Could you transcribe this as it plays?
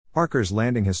Parker's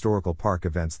Landing Historical Park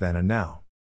events then and now.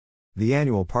 The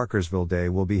annual Parkersville Day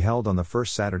will be held on the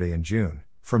first Saturday in June,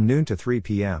 from noon to 3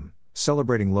 p.m.,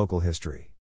 celebrating local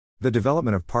history. The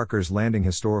development of Parker's Landing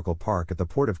Historical Park at the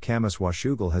Port of Camas,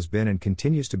 Washougal has been and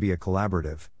continues to be a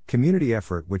collaborative, community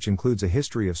effort which includes a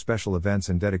history of special events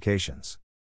and dedications.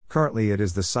 Currently it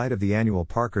is the site of the annual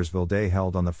Parkersville Day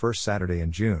held on the first Saturday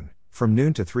in June, from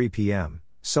noon to 3 p.m.,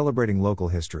 celebrating local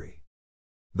history.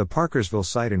 The Parkersville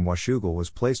site in Washougal was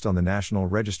placed on the National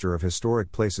Register of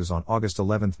Historic Places on August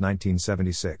 11,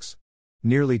 1976.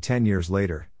 Nearly 10 years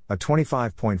later, a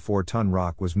 25.4-ton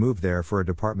rock was moved there for a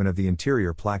Department of the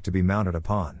Interior plaque to be mounted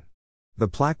upon. The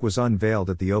plaque was unveiled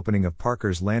at the opening of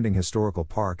Parker's Landing Historical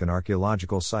Park and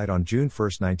Archaeological Site on June 1,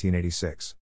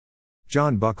 1986.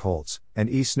 John Buckholtz, an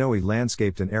E. Snowy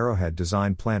landscaped an arrowhead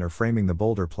design planter framing the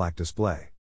boulder plaque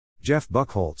display. Jeff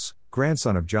Buckholtz,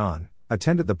 grandson of John,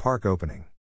 attended the park opening.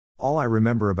 All I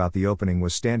remember about the opening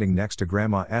was standing next to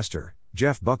Grandma Esther,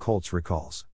 Jeff Buckholtz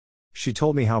recalls. She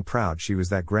told me how proud she was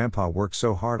that Grandpa worked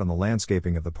so hard on the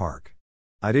landscaping of the park.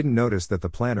 I didn't notice that the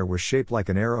planter was shaped like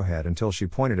an arrowhead until she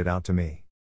pointed it out to me.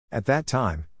 At that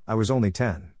time, I was only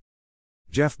 10.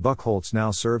 Jeff Buckholtz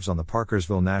now serves on the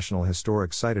Parkersville National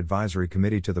Historic Site Advisory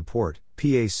Committee to the Port,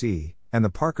 PAC, and the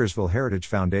Parkersville Heritage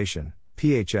Foundation,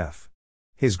 PHF.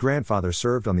 His grandfather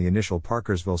served on the initial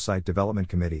Parkersville Site Development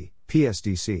Committee,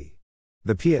 PSDC.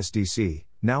 The PSDC,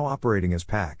 now operating as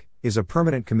PAC, is a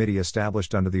permanent committee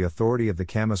established under the authority of the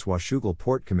Camas-Washougal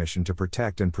Port Commission to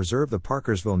protect and preserve the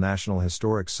Parkersville National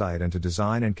Historic Site and to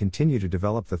design and continue to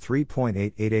develop the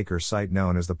 3.88-acre site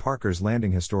known as the Parker's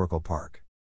Landing Historical Park.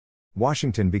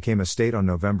 Washington became a state on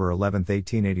November 11,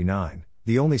 1889,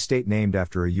 the only state named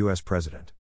after a U.S.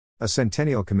 president. A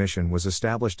Centennial Commission was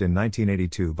established in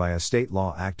 1982 by a state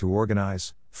law act to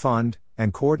organize, fund,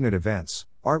 and coordinate events,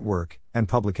 artwork, and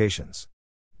publications.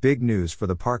 Big news for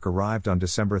the park arrived on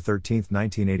December 13,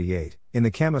 1988, in the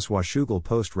Camas-Washougal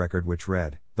Post-Record which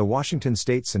read, "The Washington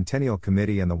State Centennial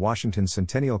Committee and the Washington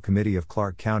Centennial Committee of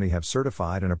Clark County have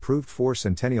certified and approved 4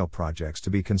 centennial projects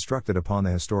to be constructed upon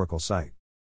the historical site."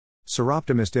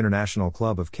 Soroptimist International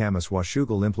Club of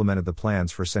Camas-Washougal implemented the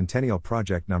plans for Centennial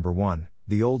Project No. 1,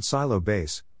 the Old Silo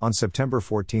Base, on September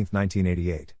 14,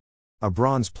 1988. A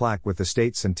bronze plaque with the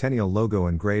state centennial logo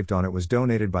engraved on it was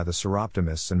donated by the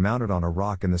Soroptimists and mounted on a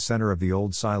rock in the center of the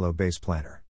Old Silo Base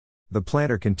planter. The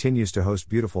planter continues to host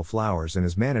beautiful flowers and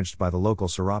is managed by the local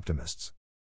Soroptimists.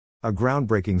 A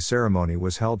groundbreaking ceremony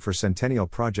was held for Centennial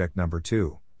Project No.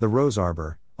 2, the Rose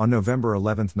Arbor, on November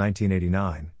 11,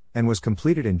 1989, and was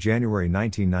completed in January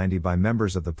 1990 by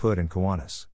members of the PUD and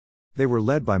Kiwanis. They were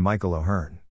led by Michael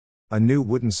O'Hearn. A new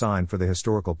wooden sign for the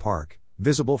historical park,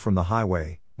 visible from the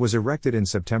highway, was erected in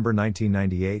September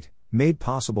 1998, made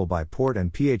possible by Port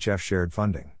and PHF shared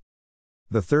funding.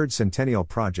 The third Centennial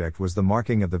project was the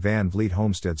marking of the Van Vliet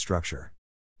homestead structure.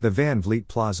 The Van Vliet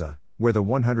Plaza, where the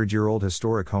 100-year-old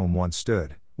historic home once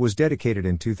stood, was dedicated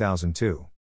in 2002.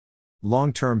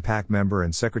 Long-term PAC member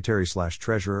and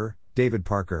Secretary/Treasurer, David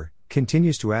Parker,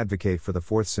 continues to advocate for the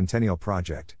fourth Centennial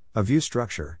project, a view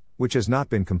structure, which has not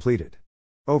been completed.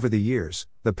 Over the years,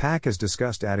 the PAC has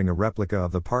discussed adding a replica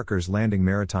of the Parker's Landing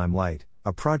Maritime Light,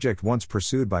 a project once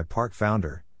pursued by Park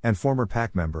founder, and former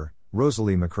PAC member,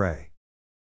 Rosalie McCrae.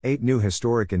 8 new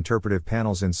historic interpretive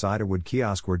panels inside a wood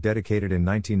kiosk were dedicated in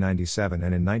 1997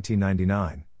 and in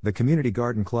 1999, the Community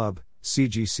Garden Club,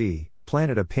 CGC,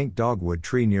 planted a pink dogwood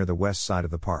tree near the west side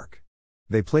of the park.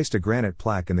 They placed a granite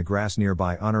plaque in the grass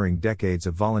nearby honoring decades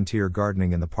of volunteer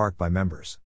gardening in the park by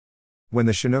members. When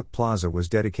the Chinook Plaza was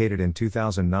dedicated in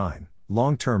 2009,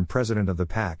 long-term president of the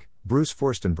PAC, Bruce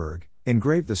Forstenberg,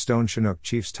 engraved the stone Chinook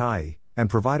chief's tie, and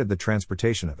provided the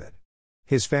transportation of it.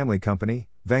 His family company,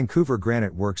 Vancouver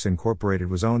Granite Works Incorporated,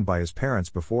 was owned by his parents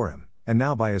before him, and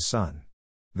now by his son.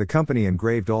 The company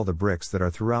engraved all the bricks that are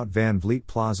throughout Van Vliet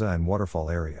Plaza and Waterfall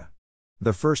area.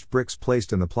 The first bricks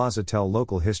placed in the plaza tell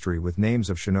local history with names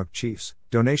of Chinook chiefs,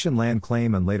 donation land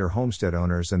claim and later homestead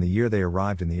owners and the year they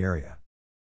arrived in the area.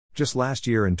 Just last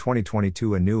year in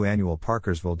 2022 a new annual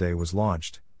Parkersville Day was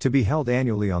launched, to be held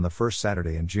annually on the first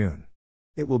Saturday in June.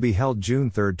 It will be held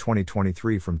June 3,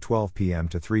 2023 from 12 p.m.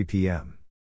 to 3 p.m.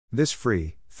 This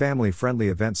free, family-friendly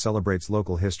event celebrates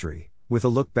local history, with a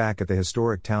look back at the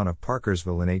historic town of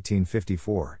Parkersville in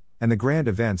 1854, and the grand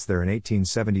events there in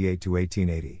 1878 to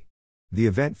 1880. The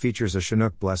event features a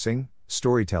Chinook blessing,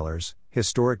 storytellers,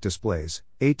 historic displays,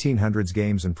 1800s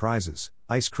games and prizes,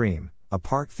 ice cream, a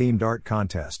park-themed art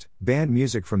contest, band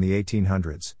music from the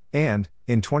 1800s, and,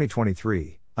 in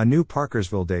 2023, a new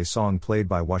Parkersville Day song played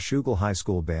by Washougal High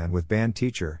School Band with band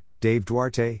teacher, Dave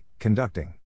Duarte,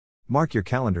 conducting. Mark your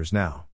calendars now.